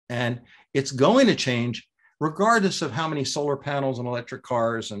And it's going to change regardless of how many solar panels and electric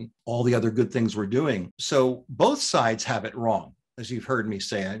cars and all the other good things we're doing. So both sides have it wrong, as you've heard me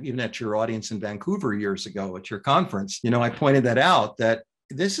say, even at your audience in Vancouver years ago at your conference. I pointed that out, that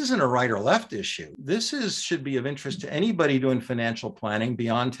this isn't a right or left issue. Should be of interest to anybody doing financial planning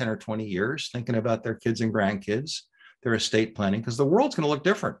beyond 10 or 20 years, thinking about their kids and grandkids, their estate planning, because the world's going to look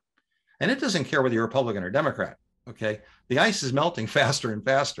different. And it doesn't care whether you're Republican or Democrat. Okay. The ice is melting faster and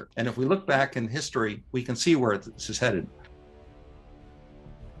faster. And if we look back in history, we can see where this is headed.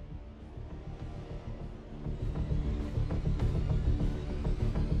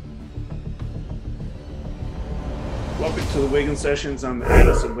 Welcome to the Wiggin Sessions. I'm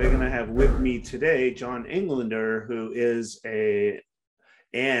Addison Wiggin. I have with me today John Englander, who is an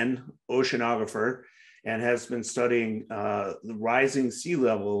oceanographer and has been studying the rising sea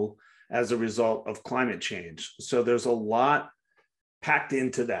level as a result of climate change. So there's a lot packed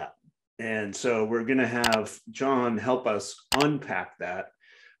into that. And so we're going to have John help us unpack that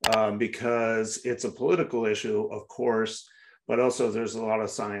because it's a political issue, of course, but also there's a lot of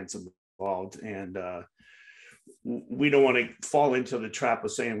science involved. And we don't want to fall into the trap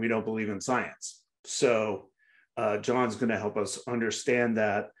of saying we don't believe in science. So John's going to help us understand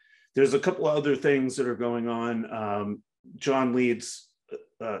that. There's a couple of other things that are going on. John leads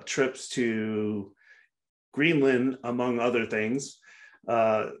trips to Greenland, among other things,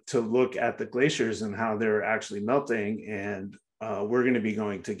 to look at the glaciers and how they're actually melting. And we're going to be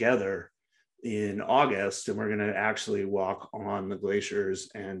going together in August, and we're going to actually walk on the glaciers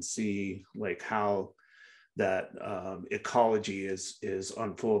and see like how that ecology is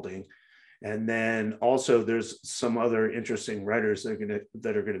unfolding. And then also there's some other interesting writers that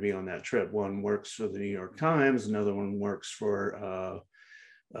are going to be on that trip. One works for the New York Times, another one works for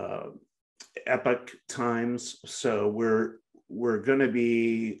Epoch Times. So we're going to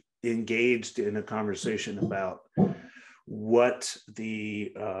be engaged in a conversation about what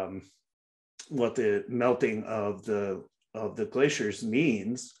the melting of the glaciers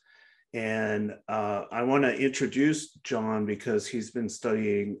means. And I want to introduce John because he's been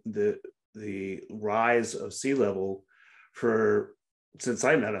studying the rise of sea level since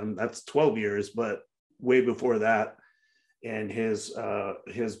I met him. That's 12 years, but way before that. And his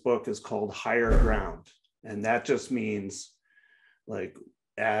book is called Higher Ground, and that just means like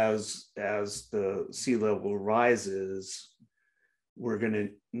as the sea level rises, we're going to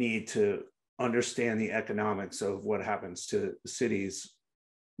need to understand the economics of what happens to cities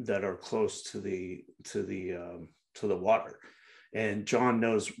that are close to the water. And John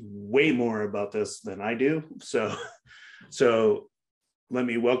knows way more about this than I do. So let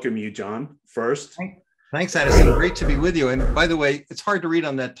me welcome you, John, first. Thanks, Addison. Great to be with you. And by the way, it's hard to read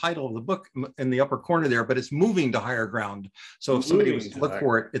on that title of the book in the upper corner there, but it's moving to higher ground. So if somebody was to look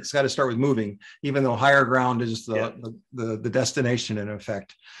for it, it's got to start with moving, even though higher ground is the destination in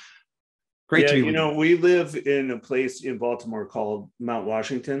effect. Great to be with you. We live in a place in Baltimore called Mount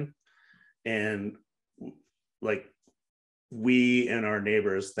Washington, and like we and our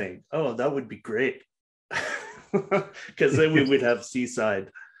neighbors think, oh, that would be great, because then we would have seaside.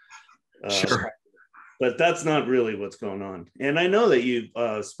 Sure. But that's not really what's going on. And I know that you've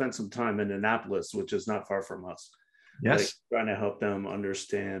spent some time in Annapolis, which is not far from us. Yes. Like, trying to help them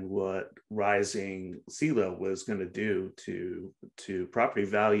understand what rising sea level is going to do to property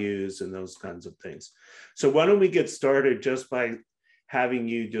values and those kinds of things. So why don't we get started just by having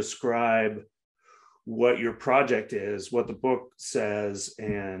you describe what your project is, what the book says,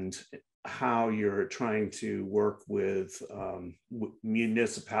 and how you're trying to work with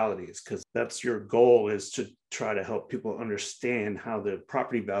municipalities, because that's your goal, is to try to help people understand how the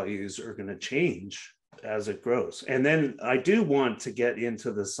property values are going to change as it grows. And then I do want to get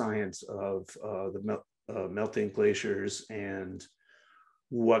into the science of the melting glaciers and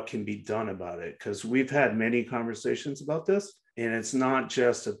what can be done about it, because we've had many conversations about this, and it's not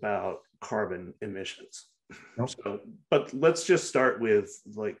just about carbon emissions. Nope. So, but let's just start with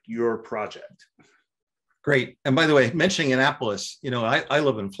like your project. Great. And by the way, mentioning Annapolis, I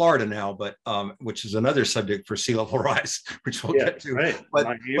live in Florida now, but which is another subject for sea level rise, which we'll get to. Right.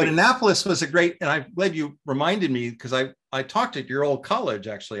 But Annapolis was a great, and I'm glad you reminded me, because I talked at your old college,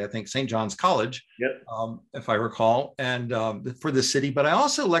 actually, I think St. John's College, yep. If I recall, and for the city. But I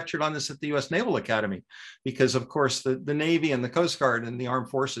also lectured on this at the U.S. Naval Academy, because, of course, the Navy and the Coast Guard and the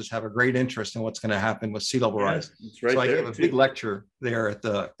Armed Forces have a great interest in what's going to happen with sea level rise. Right, so I gave a big lecture there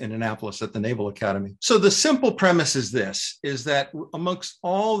in Annapolis at the Naval Academy. So the simple premise is this, is that amongst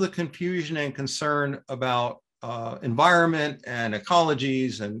all the confusion and concern about environment and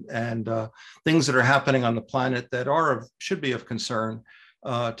ecologies and things that are happening on the planet that should be of concern,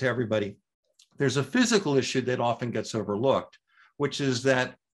 to everybody. There's a physical issue that often gets overlooked, which is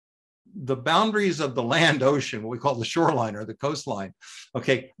that the boundaries of the land ocean, what we call the shoreline or the coastline,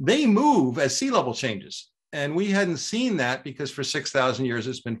 okay, they move as sea level changes. And we hadn't seen that because for 6,000 years,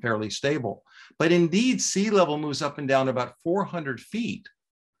 it's been fairly stable. But indeed, sea level moves up and down about 400 feet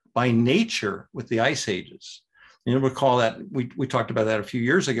by nature with the ice ages. You recall that we talked about that a few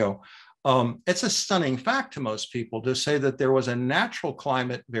years ago. It's a stunning fact to most people to say that there was a natural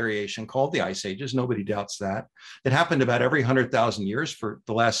climate variation called the ice ages. Nobody doubts that. It happened about every 100,000 years for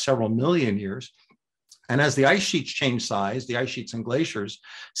the last several million years. And as the ice sheets change size, the ice sheets and glaciers,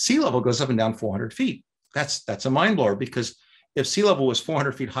 sea level goes up and down 400 feet. That's a mind blower, because if sea level was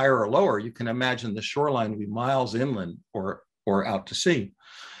 400 feet higher or lower, you can imagine the shoreline would be miles inland or out to sea.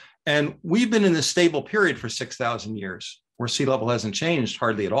 And we've been in this stable period for 6,000 years where sea level hasn't changed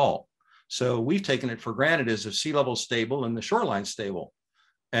hardly at all. So we've taken it for granted as if sea level is stable and the shoreline stable.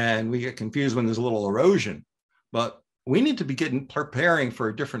 And we get confused when there's a little erosion. But we need to be preparing for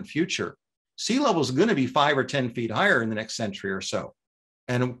a different future. Sea level is going to be 5 or 10 feet higher in the next century or so.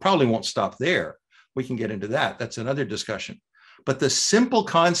 And it probably won't stop there. We can get into that. That's another discussion. But the simple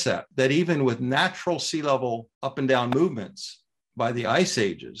concept that even with natural sea level up and down movements by the ice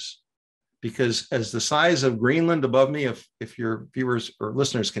ages, because as the size of Greenland above me, if your viewers or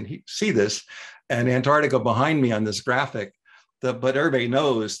listeners can see this, and Antarctica behind me on this graphic, but everybody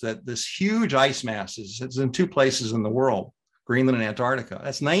knows that this huge ice mass is in two places in the world, Greenland and Antarctica.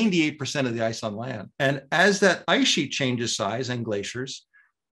 That's 98% of the ice on land. And as that ice sheet changes size and glaciers,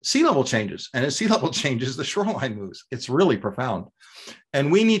 sea level changes. And as sea level changes, the shoreline moves. It's really profound.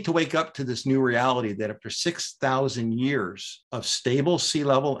 And we need to wake up to this new reality that after 6,000 years of stable sea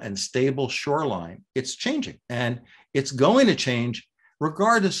level and stable shoreline, it's changing. And it's going to change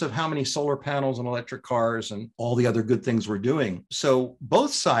regardless of how many solar panels and electric cars and all the other good things we're doing. So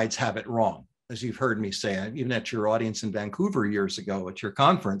both sides have it wrong, as you've heard me say, even at your audience in Vancouver years ago at your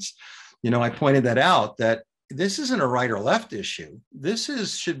conference. I pointed that out, that this isn't a right or left issue.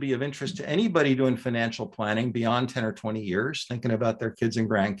 This should be of interest to anybody doing financial planning beyond 10 or 20 years, thinking about their kids and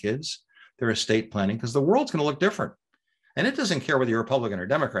grandkids, their estate planning, because the world's going to look different. And it doesn't care whether you're Republican or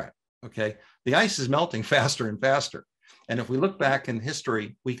Democrat, okay? The ice is melting faster and faster. And if we look back in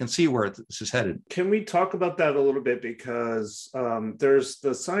history, we can see where this is headed. Can we talk about that a little bit? Because there's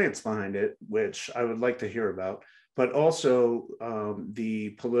the science behind it, which I would like to hear about, but also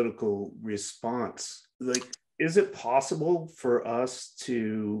the political response. Like, is it possible for us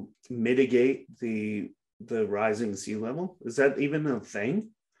to mitigate the rising sea level? Is that even a thing?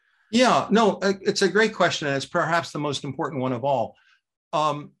 Yeah, no, it's a great question. And it's perhaps the most important one of all.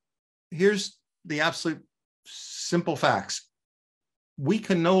 Here's the absolute simple facts. We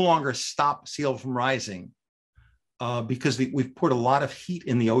can no longer stop sea level from rising because we've put a lot of heat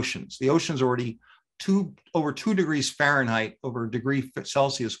in the oceans. The ocean's already over 2 degrees Fahrenheit, over a degree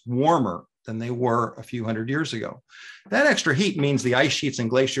Celsius warmer than they were a few hundred years ago. That extra heat means the ice sheets and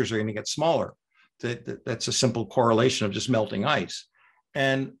glaciers are going to get smaller. That's a simple correlation of just melting ice.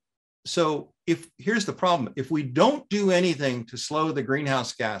 And so here's the problem. If we don't do anything to slow the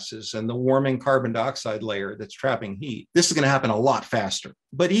greenhouse gases and the warming carbon dioxide layer that's trapping heat, this is going to happen a lot faster.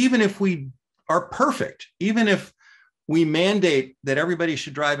 But even if we are perfect, even if we mandate that everybody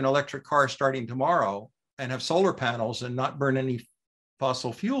should drive an electric car starting tomorrow and have solar panels and not burn any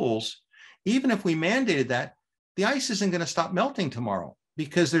fossil fuels, even if we mandated that, the ice isn't going to stop melting tomorrow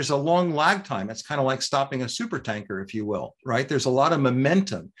because there's a long lag time. It's kind of like stopping a super tanker, if you will, right? There's a lot of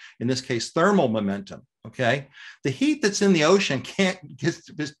momentum, in this case, thermal momentum, okay? The heat that's in the ocean can't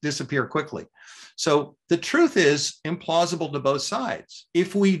disappear quickly. So the truth is implausible to both sides.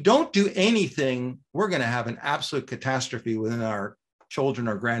 If we don't do anything, we're going to have an absolute catastrophe within our children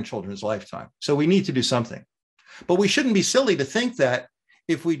or grandchildren's lifetime. So we need to do something. But we shouldn't be silly to think that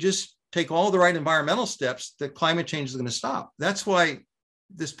if we just take all the right environmental steps, that climate change is going to stop. That's why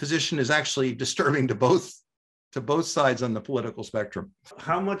this position is actually disturbing to both sides on the political spectrum.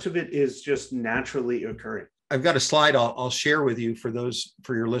 How much of it is just naturally occurring? I've got a slide I'll share with you for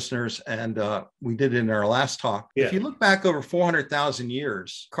your listeners, and we did it in our last talk. Yeah. If you look back over 400,000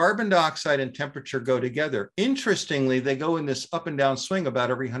 years, carbon dioxide and temperature go together. Interestingly, they go in this up and down swing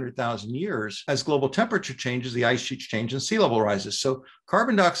about every 100,000 years. As global temperature changes, the ice sheets change and sea level rises. So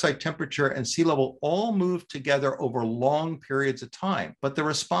carbon dioxide, temperature, and sea level all move together over long periods of time, but the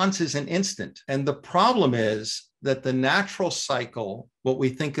response isn't instant. And the problem is that the natural cycle, what we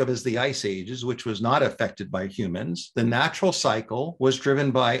think of as the ice ages, which was not affected by humans, the natural cycle was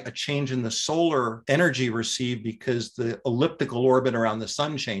driven by a change in the solar energy received because the elliptical orbit around the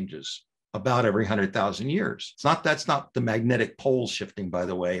sun changes. about every 100,000 years. That's not the magnetic poles shifting, by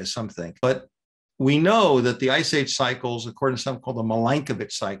the way, as some think. But we know that the ice age cycles, according to something called the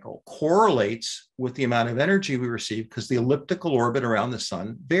Milankovitch cycle, correlates with the amount of energy we receive because the elliptical orbit around the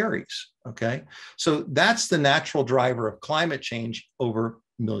sun varies. Okay. So that's the natural driver of climate change over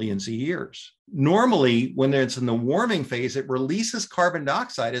millions of years. Normally, when it's in the warming phase, it releases carbon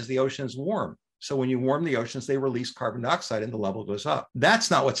dioxide as the oceans warm. So when you warm the oceans, they release carbon dioxide and the level goes up. That's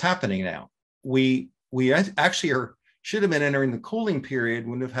not what's happening now. We actually should have been entering the cooling period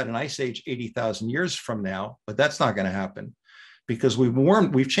when we've had an ice age 80,000 years from now, but that's not going to happen because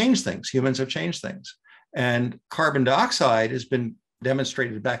we've changed things. Humans have changed things. And carbon dioxide has been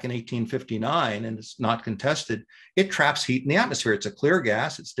demonstrated back in 1859, and it's not contested. It traps heat in the atmosphere. It's a clear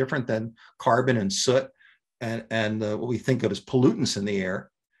gas. It's different than carbon and soot and what we think of as pollutants in the air.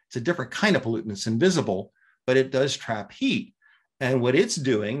 It's a different kind of pollutant. It's invisible, but it does trap heat. And what it's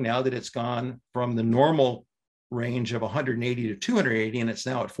doing now that it's gone from the normal range of 180 to 280, and it's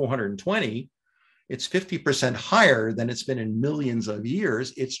now at 420, it's 50% higher than it's been in millions of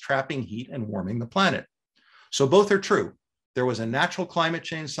years. It's trapping heat and warming the planet. So both are true. There was a natural climate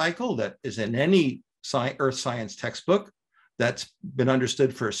change cycle that is in any earth science textbook that's been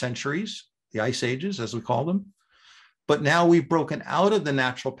understood for centuries, the ice ages, as we call them. But now we've broken out of the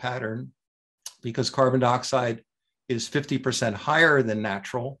natural pattern because carbon dioxide is 50% higher than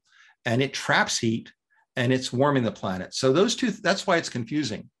natural, and it traps heat and it's warming the planet. So those two, that's why it's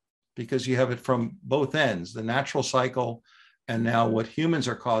confusing, because you have it from both ends, the natural cycle and now what humans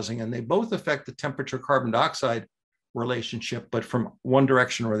are causing, and they both affect the temperature carbon dioxide relationship, but from one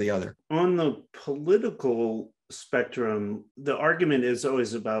direction or the other. On the political spectrum, the argument is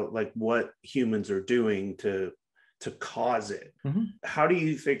always about like what humans are doing to cause it. Mm-hmm. How do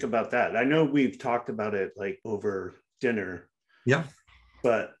you think about that? I know we've talked about it like over dinner. Yeah.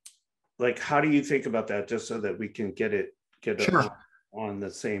 But like, how do you think about that, just so that we can get sure. on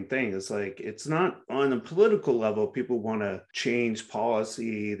the same thing? It's like, it's not on a political level. People want to change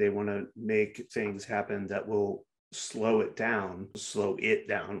policy. They want to make things happen that will slow it down,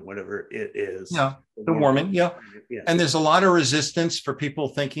 whatever it is. Yeah, the warming. Yeah. And there's a lot of resistance for people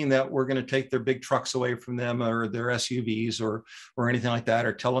thinking that we're going to take their big trucks away from them or their SUVs or anything like that,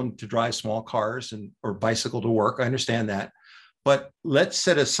 or tell them to drive small cars or bicycle to work. I understand that. But let's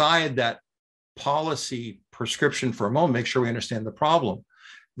set aside that policy prescription for a moment, make sure we understand the problem,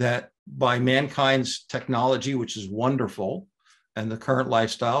 that by mankind's technology, which is wonderful, and the current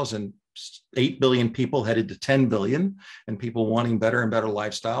lifestyles, and 8 billion people headed to 10 billion, and people wanting better and better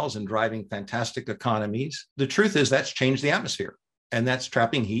lifestyles and driving fantastic economies. The truth is that's changed the atmosphere, and that's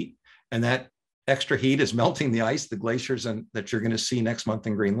trapping heat, and that extra heat is melting the ice, the glaciers that you're going to see next month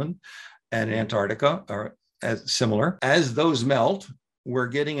in Greenland and Antarctica are similar. As those melt, we're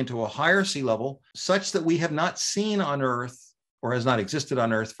getting into a higher sea level such that we have not seen on Earth, or has not existed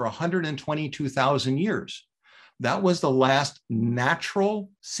on Earth, for 122,000 years. That was the last natural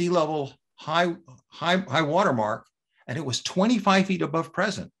sea level high water mark, and it was 25 feet above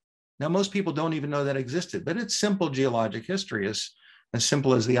present. Now, most people don't even know that existed, but it's simple geologic history, as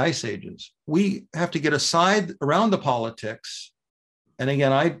simple as the ice ages. We have to get aside around the politics. And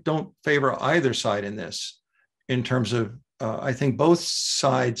again, I don't favor either side in this, in terms of, I think both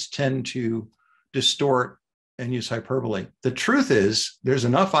sides tend to distort and use hyperbole. The truth is, there's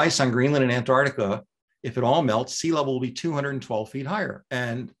enough ice on Greenland and Antarctica. If it all melts, sea level will be 212 feet higher,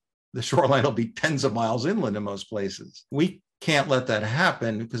 and the shoreline will be tens of miles inland in most places. We can't let that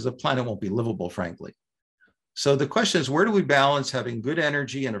happen because the planet won't be livable, frankly. So the question is, where do we balance having good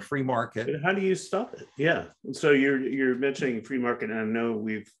energy and a free market? But how do you stop it? Yeah. So you're mentioning free market, and I know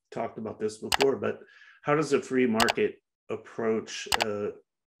we've talked about this before, but how does a free market approach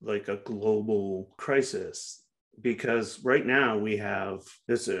like a global crisis? Because right now we have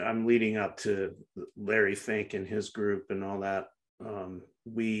this, I'm leading up to Larry Fink and his group and all that.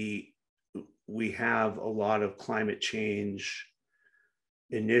 We have a lot of climate change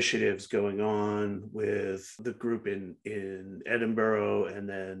initiatives going on with the group in Edinburgh, and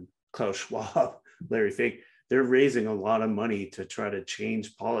then Klaus Schwab, Larry Fink. They're raising a lot of money to try to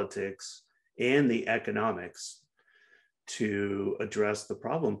change politics and the economics to address the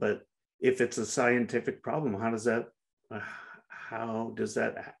problem. But if it's a scientific problem, how does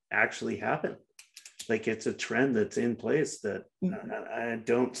that actually happen? Like, it's a trend that's in place that I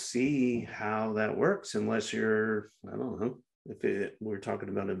don't see how that works unless you're, I don't know, we're talking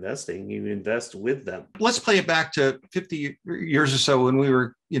about investing, you invest with them. Let's play it back to 50 years or so when we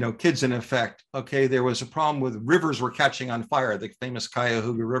were, kids in effect. Okay, there was a problem with rivers were catching on fire. The famous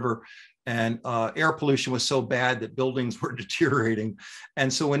Cuyahoga River And air pollution was so bad that buildings were deteriorating.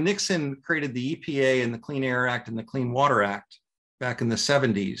 And so when Nixon created the EPA and the Clean Air Act and the Clean Water Act back in the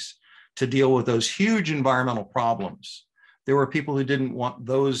 70s to deal with those huge environmental problems, there were people who didn't want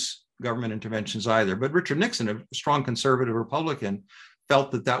those government interventions either. But Richard Nixon, a strong conservative Republican,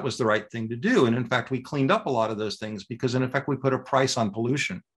 felt that that was the right thing to do. And in fact, we cleaned up a lot of those things because in effect, we put a price on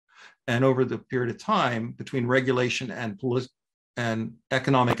pollution. And over the period of time between regulation and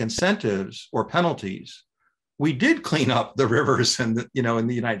economic incentives or penalties, we did clean up the rivers and in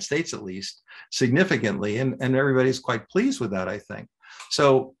the United States at least significantly, and everybody's quite pleased with that, I think.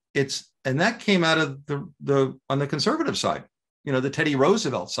 So and that came out of the on the conservative side, the Teddy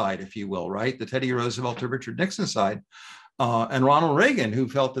Roosevelt side, if you will, right? The Teddy Roosevelt to Richard Nixon side, and Ronald Reagan, who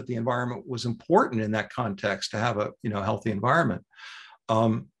felt that the environment was important in that context to have a healthy environment.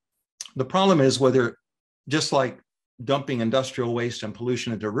 The problem is whether, just like dumping industrial waste and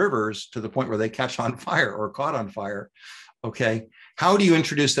pollution into rivers to the point where they catch on fire or caught on fire, okay, how do you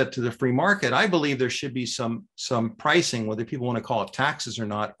introduce that to the free market? I believe there should be some pricing, whether people want to call it taxes or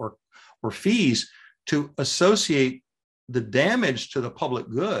not, or fees, to associate the damage to the public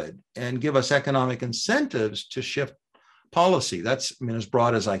good and give us economic incentives to shift policy. That's, as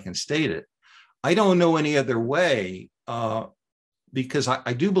broad as I can state it. I don't know any other way, because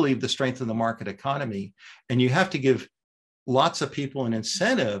I do believe the strength of the market economy, and you have to give lots of people an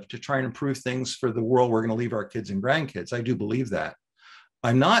incentive to try and improve things for the world we're going to leave our kids and grandkids. I do believe that.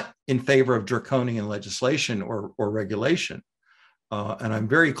 I'm not in favor of draconian legislation or regulation. And I'm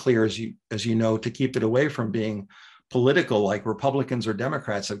very clear, as you know, to keep it away from being political, like Republicans or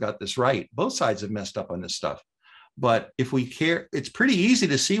Democrats have got this right. Both sides have messed up on this stuff. But if we care, it's pretty easy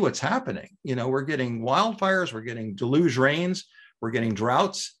to see what's happening. We're getting wildfires, we're getting deluge rains, we're getting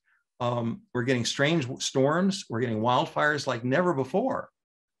droughts, we're getting strange storms, we're getting wildfires like never before.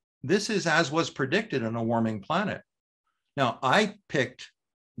 This is as was predicted on a warming planet. Now, I picked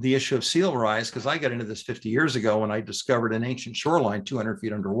the issue of sea level rise because I got into this 50 years ago when I discovered an ancient shoreline 200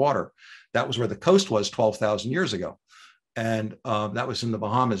 feet underwater. That was where the coast was 12,000 years ago. And that was in the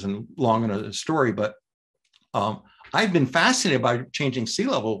Bahamas, and long in a story. But I've been fascinated by changing sea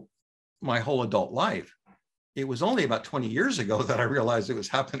level my whole adult life. It was only about 20 years ago that I realized it was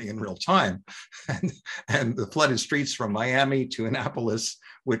happening in real time. And the flooded streets from Miami to Annapolis,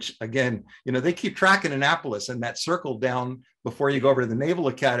 which again, they keep tracking Annapolis and that circle down before you go over to the Naval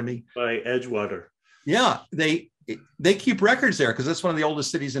Academy. By Edgewater. Yeah, they keep records there because that's one of the oldest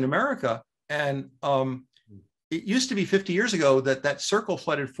cities in America. And it used to be 50 years ago that circle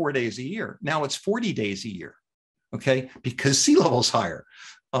flooded 4 days a year. Now it's 40 days a year, okay? Because sea level's higher.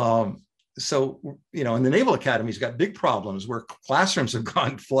 So, and the Naval Academy's got big problems where classrooms have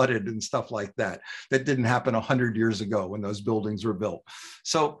gone flooded and stuff like that. That didn't happen 100 years ago when those buildings were built.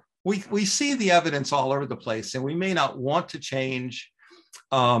 So we see the evidence all over the place, and we may not want to change,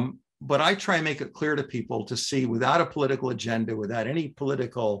 but I try and make it clear to people to see without a political agenda, without any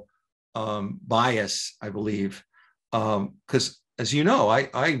political bias, I believe, because as you know,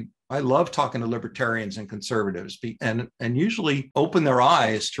 I love talking to libertarians and conservatives and usually open their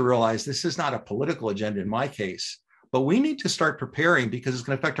eyes to realize this is not a political agenda in my case, but we need to start preparing because it's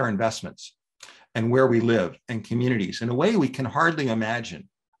going to affect our investments and where we live and communities in a way we can hardly imagine.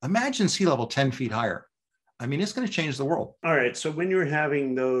 Imagine sea level 10 feet higher. It's going to change the world. All right. So when you're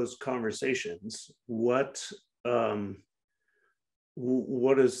having those conversations, what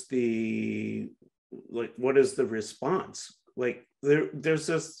is the response? Like there's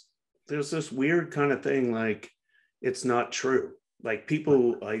this weird kind of thing, like it's not true. Like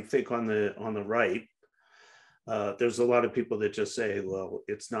people, I think on the right, there's a lot of people that just say, well,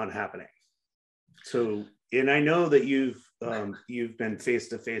 it's not happening. So, and I know that you've been face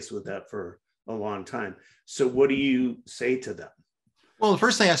to face with that for a long time. So what do you say to them? Well, the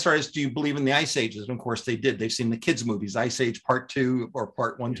first thing I started is, do you believe in the ice ages? And of course they did. They've seen the kids' movies, Ice Age Part 2 or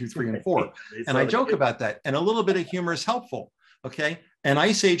Part 1, 2, 3, and 4. And I joke about that. And a little bit of humor is helpful. Okay. And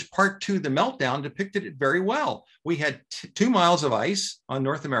Ice Age Part 2, The Meltdown, depicted it very well. We had 2 miles of ice on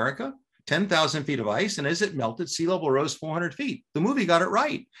North America, 10,000 feet of ice. And as it melted, sea level rose 400 feet. The movie got it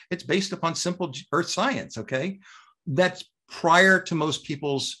right. It's based upon simple earth science. Okay. That's prior to most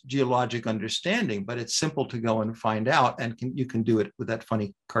people's geologic understanding, but it's simple to go and find out. And you can do it with that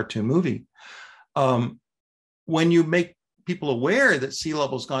funny cartoon movie. When you make people aware that sea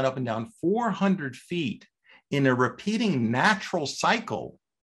level's gone up and down 400 feet in a repeating natural cycle,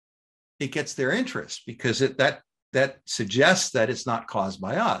 it gets their interest because that suggests that it's not caused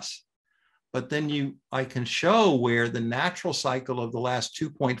by us. But then I can show where the natural cycle of the last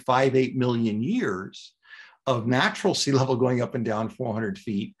 2.58 million years of natural sea level going up and down 400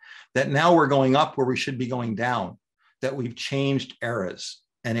 feet, that now we're going up where we should be going down, that we've changed eras,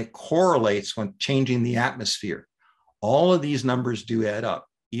 and it correlates when changing the atmosphere. All of these numbers do add up.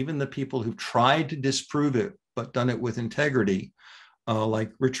 Even the people who've tried to disprove it, but done it with integrity,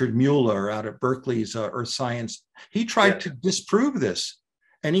 like Richard Mueller out at Berkeley's Earth Science, he tried to disprove this.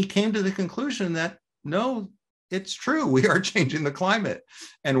 And he came to the conclusion that, no, it's true. We are changing the climate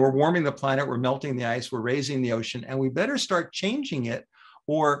and we're warming the planet. We're melting the ice. We're raising the ocean, and we better start changing it,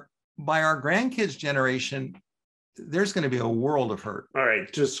 or by our grandkids' generation, there's going to be a world of hurt. All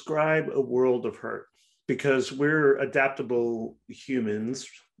right. Describe a world of hurt, because we're adaptable humans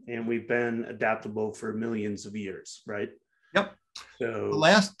and we've been adaptable for millions of years, right? Yep. So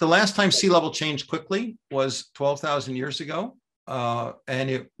the last time sea level changed quickly was 12,000 years ago. And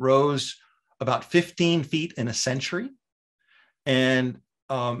it rose about 15 feet in a century. And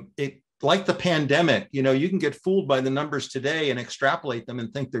it, like the pandemic, you know, you can get fooled by the numbers today and extrapolate them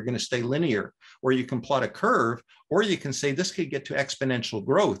and think they're going to stay linear, or you can plot a curve, or you can say this could get to exponential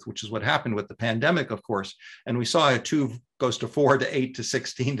growth, which is what happened with the pandemic, of course. And we saw a 2 goes to 4 to 8 to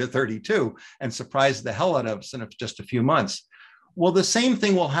 16 to 32 and surprised the hell out of us in just a few months. Well, the same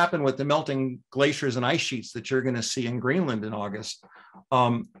thing will happen with the melting glaciers and ice sheets that you're going to see in Greenland in August.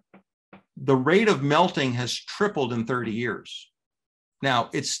 The rate of melting has tripled in 30 years. Now,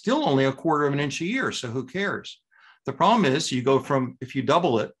 it's still only a quarter of an inch a year, so who cares? The problem is you go from, if you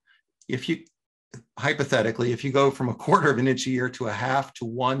double it, hypothetically, if you go from a quarter of an inch a year to a half to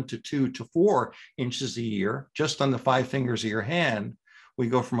 1 to 2 to 4 inches a year, just on the 5 fingers of your hand, we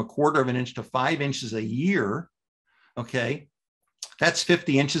go from a quarter of an inch to 5 inches a year, okay? That's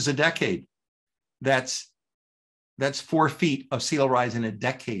 50 inches a decade. That's 4 feet of sea level rise in a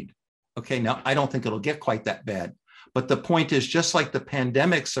decade. Okay, now I don't think it'll get quite that bad. But the point is, just like the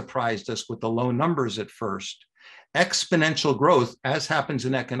pandemic surprised us with the low numbers at first, exponential growth, as happens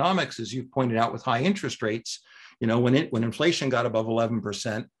in economics, as you pointed out with high interest rates, you know, when inflation got above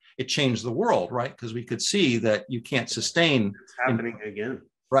 11%, it changed the world, right? Because we could see that you can't sustain. It's happening again.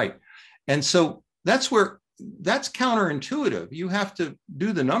 Right. And so that's counterintuitive. You have to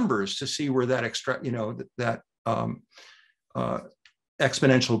do the numbers to see where that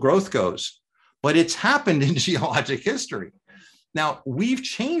exponential growth goes. But it's happened in geologic history. Now, we've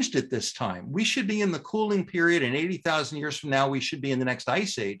changed it this time. We should be in the cooling period, and 80,000 years from now, we should be in the next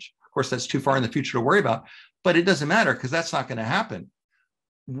ice age. Of course, that's too far in the future to worry about, but it doesn't matter because that's not going to happen.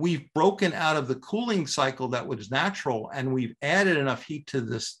 We've broken out of the cooling cycle that was natural, and we've added enough heat to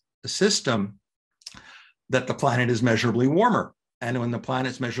the system that the planet is measurably warmer. And when the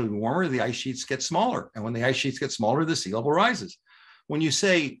planet's measurably warmer, the ice sheets get smaller. And when the ice sheets get smaller, the sea level rises. When you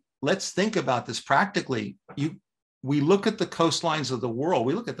say, let's think about this practically, we look at the coastlines of the world,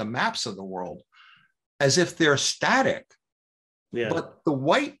 we look at the maps of the world as if they're static. Yeah. But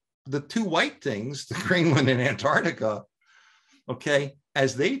the 2 white things, the Greenland and Antarctica, okay,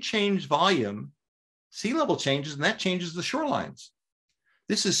 as they change volume, sea level changes, and that changes the shorelines.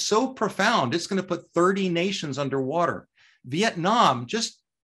 This is so profound. It's going to put 30 nations underwater. Vietnam, just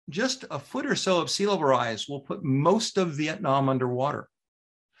a foot or so of sea level rise will put most of Vietnam underwater.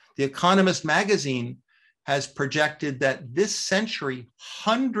 The Economist magazine has projected that this century,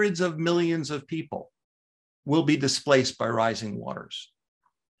 hundreds of millions of people will be displaced by rising waters.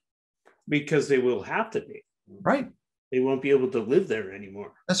 Because they will have to be. Right. They won't be able to live there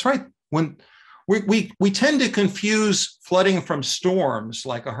anymore. That's right. When we tend to confuse flooding from storms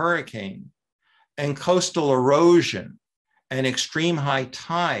like a hurricane and coastal erosion and extreme high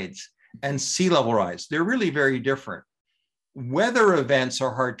tides and sea level rise. They're really very different. Weather events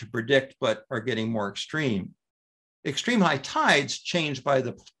are hard to predict, but are getting more extreme. Extreme high tides change by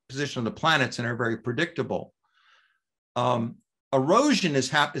the position of the planets and are very predictable. Erosion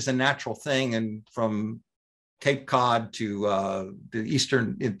is a natural thing, and from Cape Cod to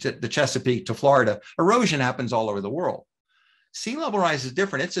the Chesapeake to Florida, erosion happens all over the world. Sea level rise is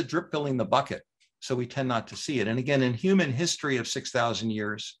different. It's a drip filling the bucket, so we tend not to see it. And again, in human history of 6,000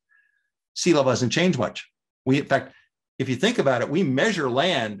 years, sea level hasn't changed much. In fact, if you think about it, we measure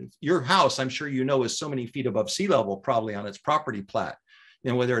land. Your house, I'm sure you know, is so many feet above sea level, probably on its property plat.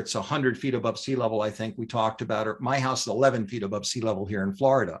 And whether it's 100 feet above sea level, I think we talked about, or my house is 11 feet above sea level here in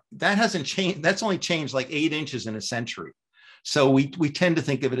Florida. That hasn't changed. That's only changed like 8 inches in a century. So we tend to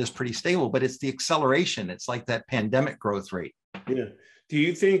think of it as pretty stable, but it's the acceleration. It's like that pandemic growth rate. Yeah. Do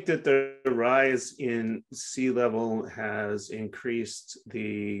you think that the rise in sea level has increased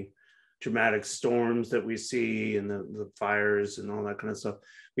the dramatic storms that we see and the fires and all that kind of stuff?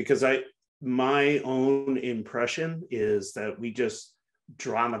 Because my own impression is that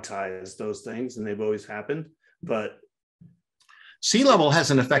dramatize those things, and they've always happened, but sea level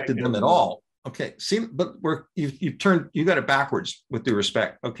hasn't affected them at all. Okay, but you got it backwards with due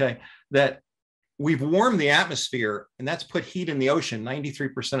respect. Okay, that we've warmed the atmosphere, and that's put heat in the ocean.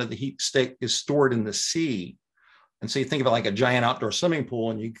 93% of the heat is stored in the sea. And so you think of it like a giant outdoor swimming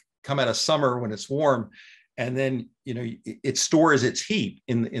pool, and you come out of summer when it's warm, and then it stores its heat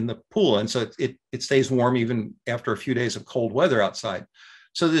in the pool, and so it stays warm even after a few days of cold weather outside.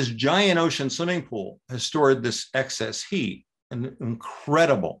 So this giant ocean swimming pool has stored this excess heat, an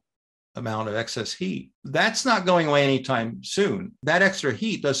incredible amount of excess heat. That's not going away anytime soon. That extra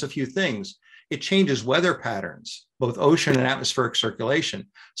heat does a few things. It changes weather patterns, both ocean and atmospheric circulation.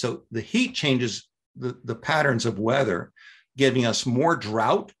 So the heat changes the patterns of weather, giving us more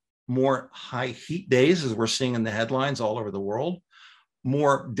drought, more high heat days, as we're seeing in the headlines all over the world,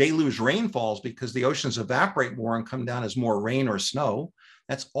 more deluge rainfalls because the oceans evaporate more and come down as more rain or snow.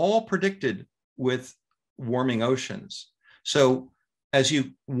 That's all predicted with warming oceans. So as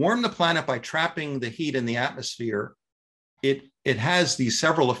you warm the planet by trapping the heat in the atmosphere, it has these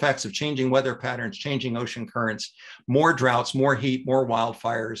several effects of changing weather patterns, changing ocean currents, more droughts, more heat, more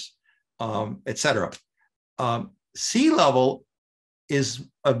wildfires, et cetera. Sea level is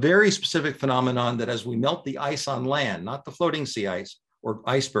a very specific phenomenon that as we melt the ice on land, not the floating sea ice or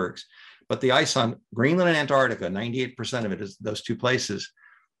icebergs, but the ice on Greenland and Antarctica, 98% of it is those two places.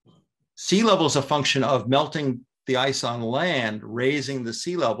 Sea level is a function of melting the ice on land, raising the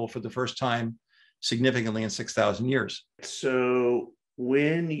sea level for the first time significantly in 6,000 years. So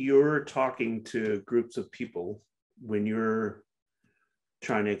when you're talking to groups of people, when you're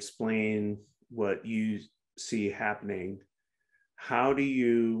trying to explain what you see happening, how do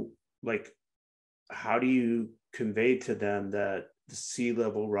you convey to them that the sea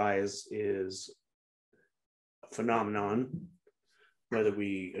level rise is a phenomenon, whether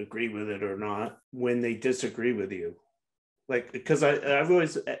we agree with it or not, when they disagree with you? Like, because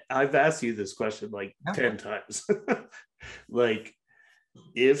I've asked you this question like 10 times. Like,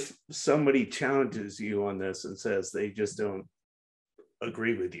 if somebody challenges you on this and says they just don't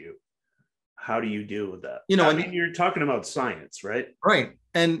agree with you, how do you deal with that? I mean, you're talking about science, right? Right.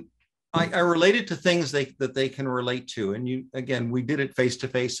 And I relate it to things that they can relate to. And we did it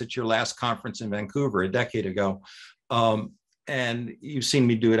face-to-face at your last conference in Vancouver a decade ago. And you've seen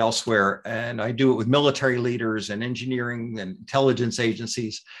me do it elsewhere. And I do it with military leaders and engineering and intelligence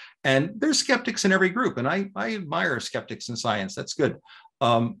agencies. And there's skeptics in every group. And I admire skeptics in science. That's good.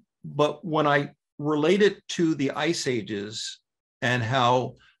 But when I relate it to the ice ages and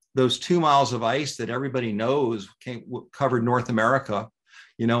how those 2 miles of ice that everybody knows covered North America,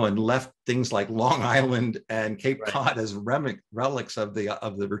 and left things like Long Island and Cape Cod as relics of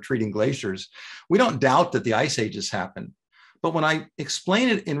the retreating glaciers, we don't doubt that the ice ages happened. But when I explain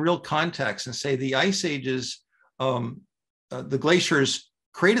it in real context and say the ice ages, the glaciers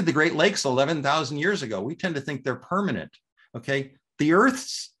created the Great Lakes 11,000 years ago, we tend to think they're permanent. Okay, the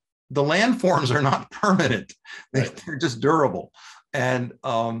landforms are not permanent; they're just durable. And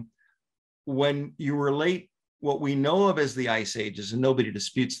when you relate what we know of as the ice ages, and nobody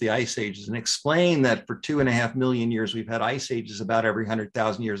disputes the ice ages, and explain that for 2.5 million years we've had ice ages about every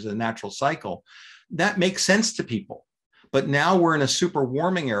 100,000 years as a natural cycle, that makes sense to people. But now we're in a super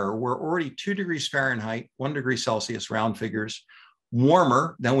warming era. We're already 2 degrees Fahrenheit, 1 degree Celsius, round figures,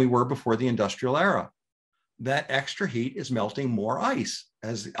 warmer than we were before the industrial era. That extra heat is melting more ice.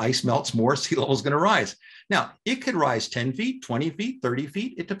 As the ice melts more, sea level is going to rise. Now, it could rise 10 feet, 20 feet, 30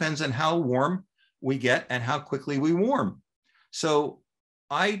 feet. It depends on how warm we get and how quickly we warm. So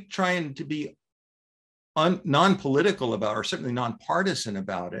I try to be non-political about, or certainly non-partisan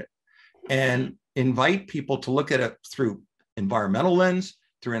about it, and invite people to look at it through environmental lens,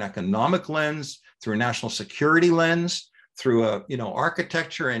 through an economic lens, through a national security lens, through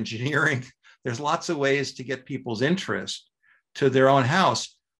architecture, engineering. There's lots of ways to get people's interest to their own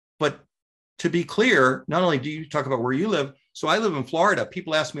house. But to be clear, not only do you talk about where you live, so I live in Florida.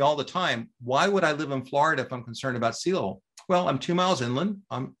 People ask me all the time, why would I live in Florida if I'm concerned about sea level? Well, I'm 2 miles inland.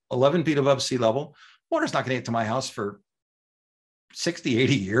 I'm 11 feet above sea level. Water's not going to get to my house for 60,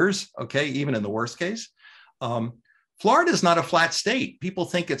 80 years, okay, even in the worst case. Florida is not a flat state. People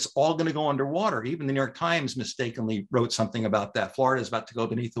think it's all going to go underwater. Even the New York Times mistakenly wrote something about that. Florida is about to go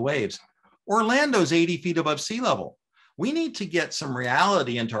beneath the waves. Orlando's 80 feet above sea level. We need to get some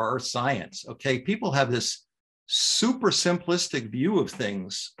reality into our earth science, okay? People have this super simplistic view of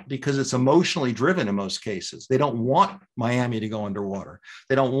things because it's emotionally driven in most cases. They don't want Miami to go underwater.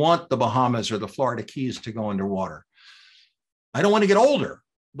 They don't want the Bahamas or the Florida Keys to go underwater. I don't want to get older,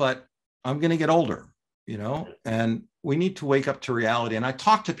 but I'm going to get older. and we need to wake up to reality. And I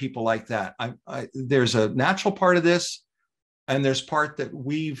talk to people like that. There's a natural part of this, and there's part that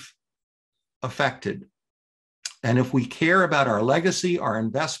we've affected. And if we care about our legacy, our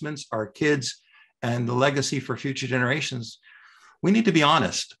investments, our kids, and the legacy for future generations, we need to be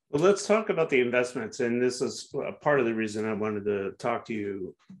honest. Well, let's talk about the investments. And this is part of the reason I wanted to talk to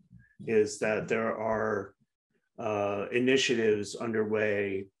you, is that there are initiatives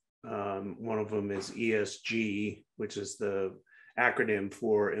underway. One of them is ESG, which is the acronym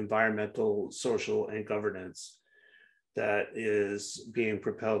for environmental, social, and governance, that is being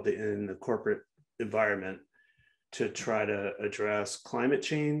propelled in the corporate environment to try to address climate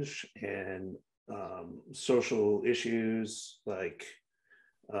change and social issues like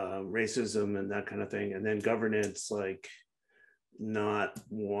racism and that kind of thing. And then governance, like not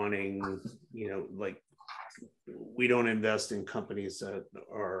wanting, like we don't invest in companies that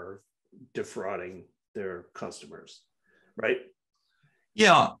are defrauding their customers, right?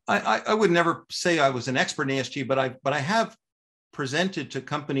 Yeah, I would never say I was an expert in ESG, but I have presented to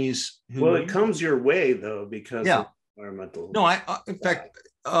companies who. Well, it comes your way though, because of environmental. No, in fact,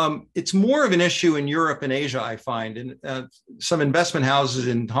 it's more of an issue in Europe and Asia, I find. And some investment houses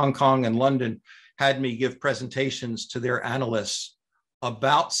in Hong Kong and London had me give presentations to their analysts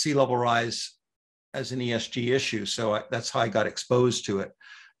about sea level rise as an ESG issue. So that's how I got exposed to it.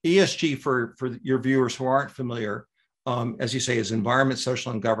 ESG, for your viewers who aren't familiar, as you say, is environment,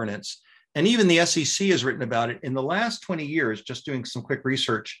 social, and governance. And even the SEC has written about it. In the last 20 years, just doing some quick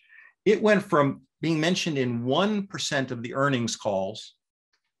research, it went from being mentioned in 1% of the earnings calls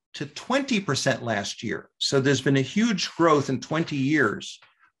to 20% last year. So there's been a huge growth in 20 years.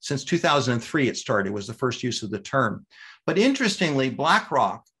 Since 2003, it started, was the first use of the term. But interestingly,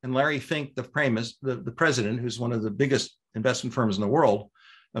 BlackRock and Larry Fink, the president, who's one of the biggest investment firms in the world,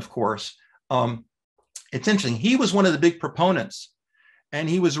 of course, it's interesting. He was one of the big proponents. And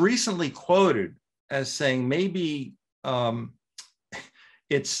he was recently quoted as saying maybe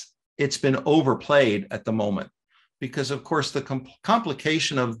it's been overplayed at the moment, because of course the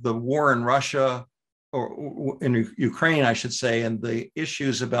complication of the war in Russia, or in Ukraine, I should say, and the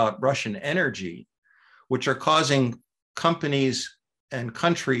issues about Russian energy, which are causing companies and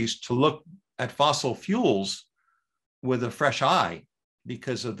countries to look at fossil fuels with a fresh eye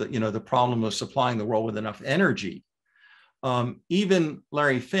because of the problem of supplying the world with enough energy. Even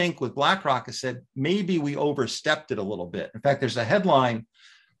Larry Fink with BlackRock has said, maybe we overstepped it a little bit. In fact, there's a headline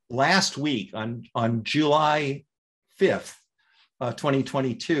last week on July 5th,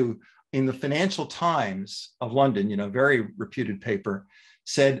 2022, in the Financial Times of London, very reputed paper,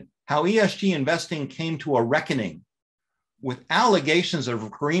 said how ESG investing came to a reckoning with allegations of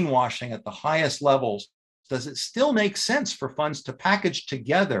greenwashing at the highest levels. Does it still make sense for funds to package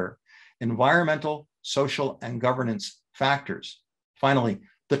together environmental, social, and governance factors? Finally,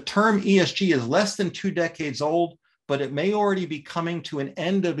 the term ESG is less than 2 decades old, but it may already be coming to an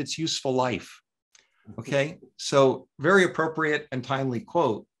end of its useful life. Okay, so very appropriate and timely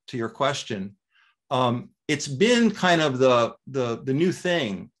quote to your question. It's been kind of the new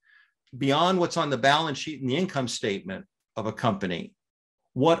thing beyond what's on the balance sheet and the income statement of a company.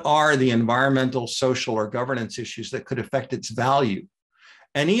 What are the environmental, social, or governance issues that could affect its value?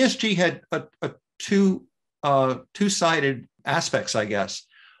 And ESG had two-sided aspects, I guess.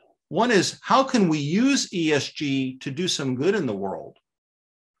 One is, how can we use ESG to do some good in the world?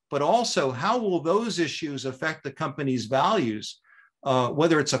 But also, how will those issues affect the company's values,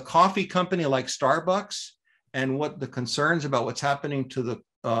 whether it's a coffee company like Starbucks, and what the concerns about what's happening to the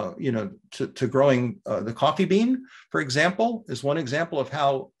to growing the coffee bean, for example, is one example of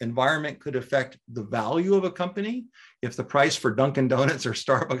how environment could affect the value of a company. If the price for Dunkin' Donuts or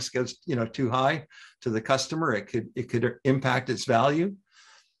Starbucks goes too high to the customer, it could impact its value.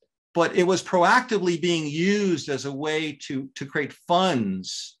 But it was proactively being used as a way to create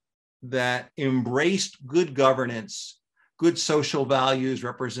funds that embraced good governance, good social values,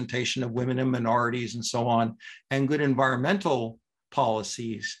 representation of women and minorities, and so on, and good environmental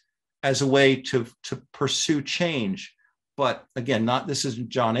policies as a way to pursue change. But again, this isn't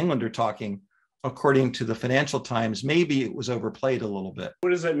John Englander talking. According to the Financial Times, maybe it was overplayed a little bit.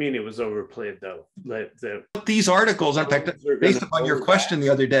 What does that mean, it was overplayed, though? These articles, in fact, based upon your question the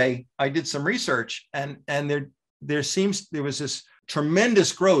other day, I did some research, and there was this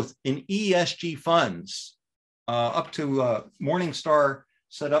tremendous growth in ESG funds, up to Morningstar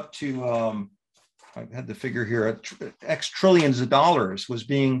said up to I had the figure here, X trillions of dollars was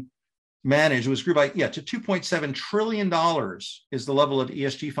being managed. It was grew by, to $2.7 trillion is the level of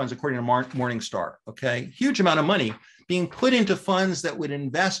ESG funds, according to Morningstar. Okay, huge amount of money being put into funds that would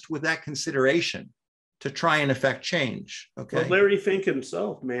invest with that consideration. to try and affect change. Okay. Well, Larry Fink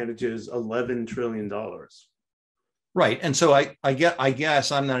himself manages $11 trillion. Right. And so I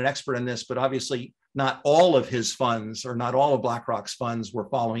guess I'm not an expert in this, but obviously not all of his funds or not all of BlackRock's funds were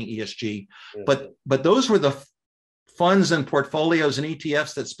following ESG, Yeah. but those were the funds and portfolios and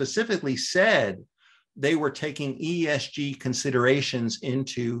ETFs that specifically said they were taking ESG considerations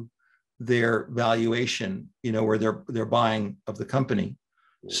into their valuation, or their buying of the company.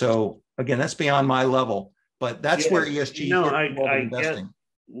 So again, that's beyond my level, but that's where ESG I investing. get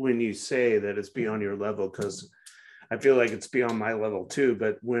when you say that it's beyond your level, because I feel like it's beyond my level too.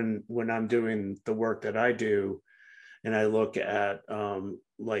 But when I'm doing the work that I do, and I look at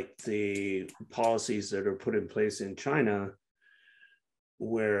like the policies that are put in place in China,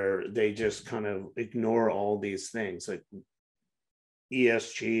 where they just kind of ignore all these things, like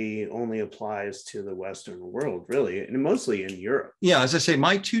ESG only applies to the Western world, really, and mostly in Europe. Yeah, as I say,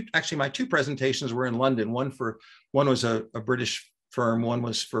 my two presentations were in London. One was a British firm, one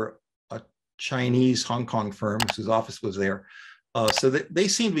was for a Chinese Hong Kong firm whose office was there. So they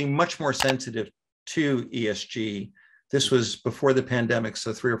seem to be much more sensitive to ESG. This was before the pandemic,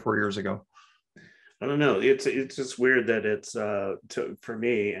 so 3 or 4 years ago. I don't know. It's just weird that it's for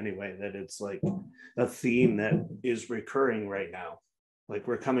me anyway, that it's like a theme that is recurring right now. Like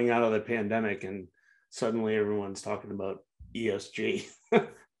we're coming out of the pandemic and suddenly everyone's talking about ESG.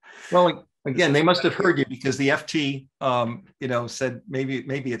 Well, again, they must have heard you because the FT, said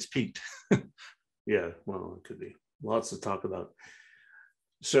maybe it's peaked. Yeah, well, it could be. Lots to talk about.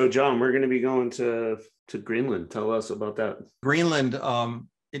 So, John, we're going to be going to Greenland. Tell us about that. Greenland,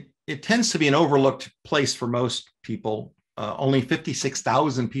 it tends to be an overlooked place for most people. Only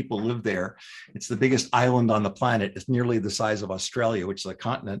 56,000 people live there. It's the biggest island on the planet. It's nearly the size of Australia, which is a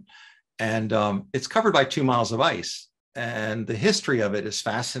continent. And it's covered by 2 miles of ice. And the history of it is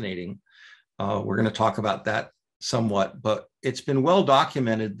fascinating. We're going to talk about that somewhat, but it's been well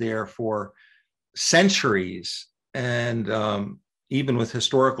documented there for centuries. And even with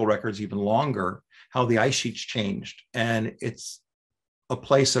historical records, even longer, how the ice sheets changed. And it's a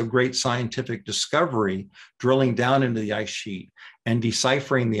place of great scientific discovery, drilling down into the ice sheet and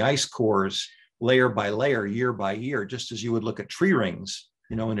deciphering the ice cores layer by layer, year by year, just as you would look at tree rings,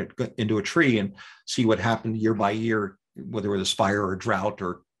 into a tree and see what happened year by year, whether it was fire or drought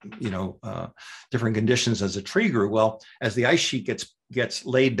or, different conditions as a tree grew. Well, as the ice sheet gets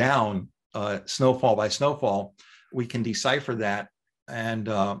laid down, snowfall by snowfall, we can decipher that. And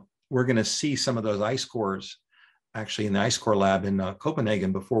we're going to see some of those ice cores actually in the ice core lab in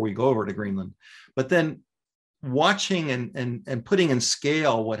Copenhagen before we go over to Greenland. But then watching and putting in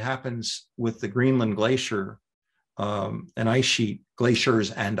scale what happens with the Greenland glacier and ice sheet,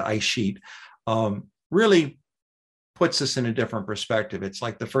 glaciers and ice sheet, really puts us in a different perspective. It's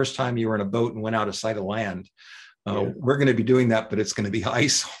like the first time you were in a boat and went out of sight of land. We're going to be doing that, but it's going to be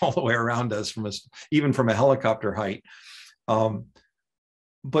ice all the way around us even from a helicopter height.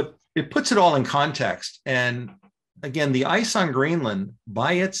 But it puts it all in context. And again, the ice on Greenland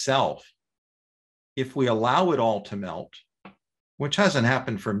by itself, if we allow it all to melt, which hasn't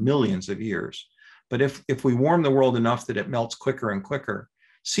happened for millions of years, but if we warm the world enough that it melts quicker and quicker,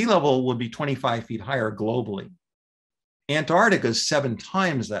 sea level would be 25 feet higher globally. Antarctica is 7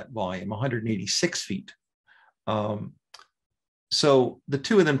 times that volume, 186 feet. So the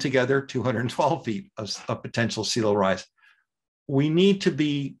two of them together, 212 feet of potential sea level rise. We need to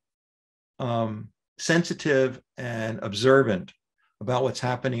be sensitive and observant about what's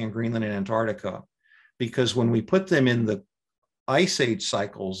happening in Greenland and Antarctica, because when we put them in the ice age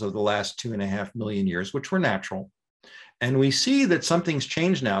cycles of the last 2.5 million years, which were natural, and we see that something's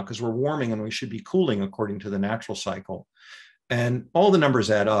changed now because we're warming and we should be cooling according to the natural cycle, and all the numbers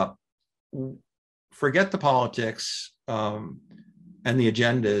add up. Forget the politics and the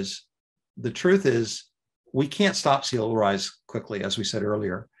agendas. The truth is we can't stop sea level rise quickly, as we said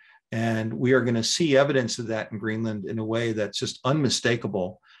earlier. And we are going to see evidence of that in Greenland in a way that's just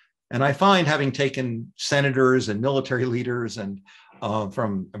unmistakable. And I find, having taken senators and military leaders and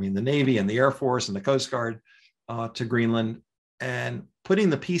the Navy and the Air Force and the Coast Guard to Greenland, and putting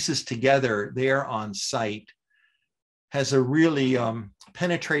the pieces together there on site has a really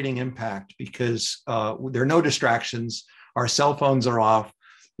penetrating impact, because there are no distractions. Our cell phones are off,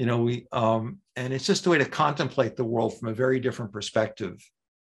 and it's just a way to contemplate the world from a very different perspective.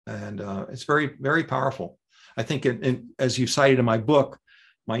 And it's very, very powerful. I think, as you cited in my book,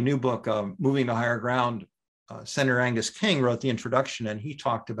 my new book, Moving to Higher Ground, Senator Angus King wrote the introduction, and he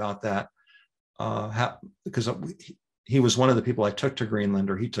talked about that because he was one of the people I took to Greenland,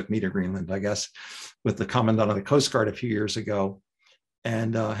 or he took me to Greenland, I guess, with the commandant of the Coast Guard a few years ago,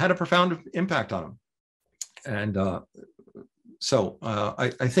 and had a profound impact on him. And so I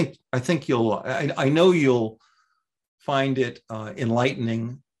think you'll, I know you'll find it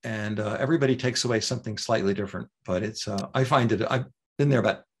enlightening, and everybody takes away something slightly different, but it's, I find it, I've been there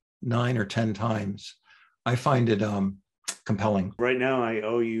about 9 or 10 times. I find it compelling. Right now, I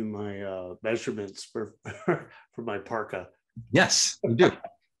owe you my measurements for for my parka. Yes, you do.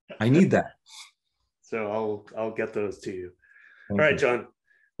 I need that. So I'll get those to you. Thank All right, you. John.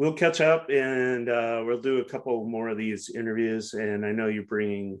 We'll catch up, and we'll do a couple more of these interviews. And I know you're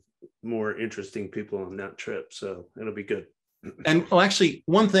bringing more interesting people on that trip, so it'll be good. And well, actually,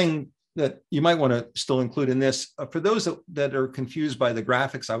 one thing that you might want to still include in this, for those that are confused by the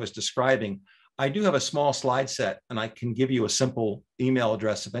graphics I was describing, I do have a small slide set, and I can give you a simple email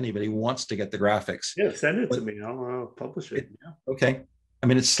address if anybody wants to get the graphics. Yeah, send it to me. I'll publish it. Yeah. Okay. I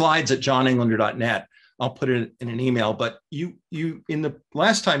mean, it's slides@johnenglander.net. I'll put it in an email, but you in the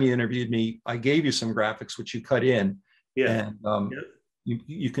last time you interviewed me, I gave you some graphics, which you cut in. Yeah. And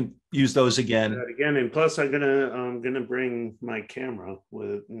you can use those again. Again, and plus I'm gonna bring my camera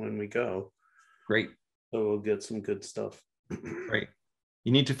with when we go. Great. So we'll get some good stuff. Great.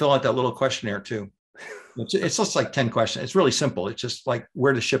 You need to fill out that little questionnaire too. It's just like 10 questions. It's really simple. It's just like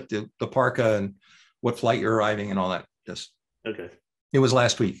where to ship the parka and what flight you're arriving and all that. Just okay. It was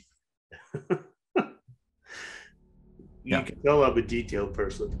last week. You can tell I'm a detailed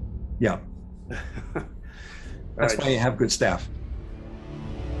person. Yeah. That's why you have good staff.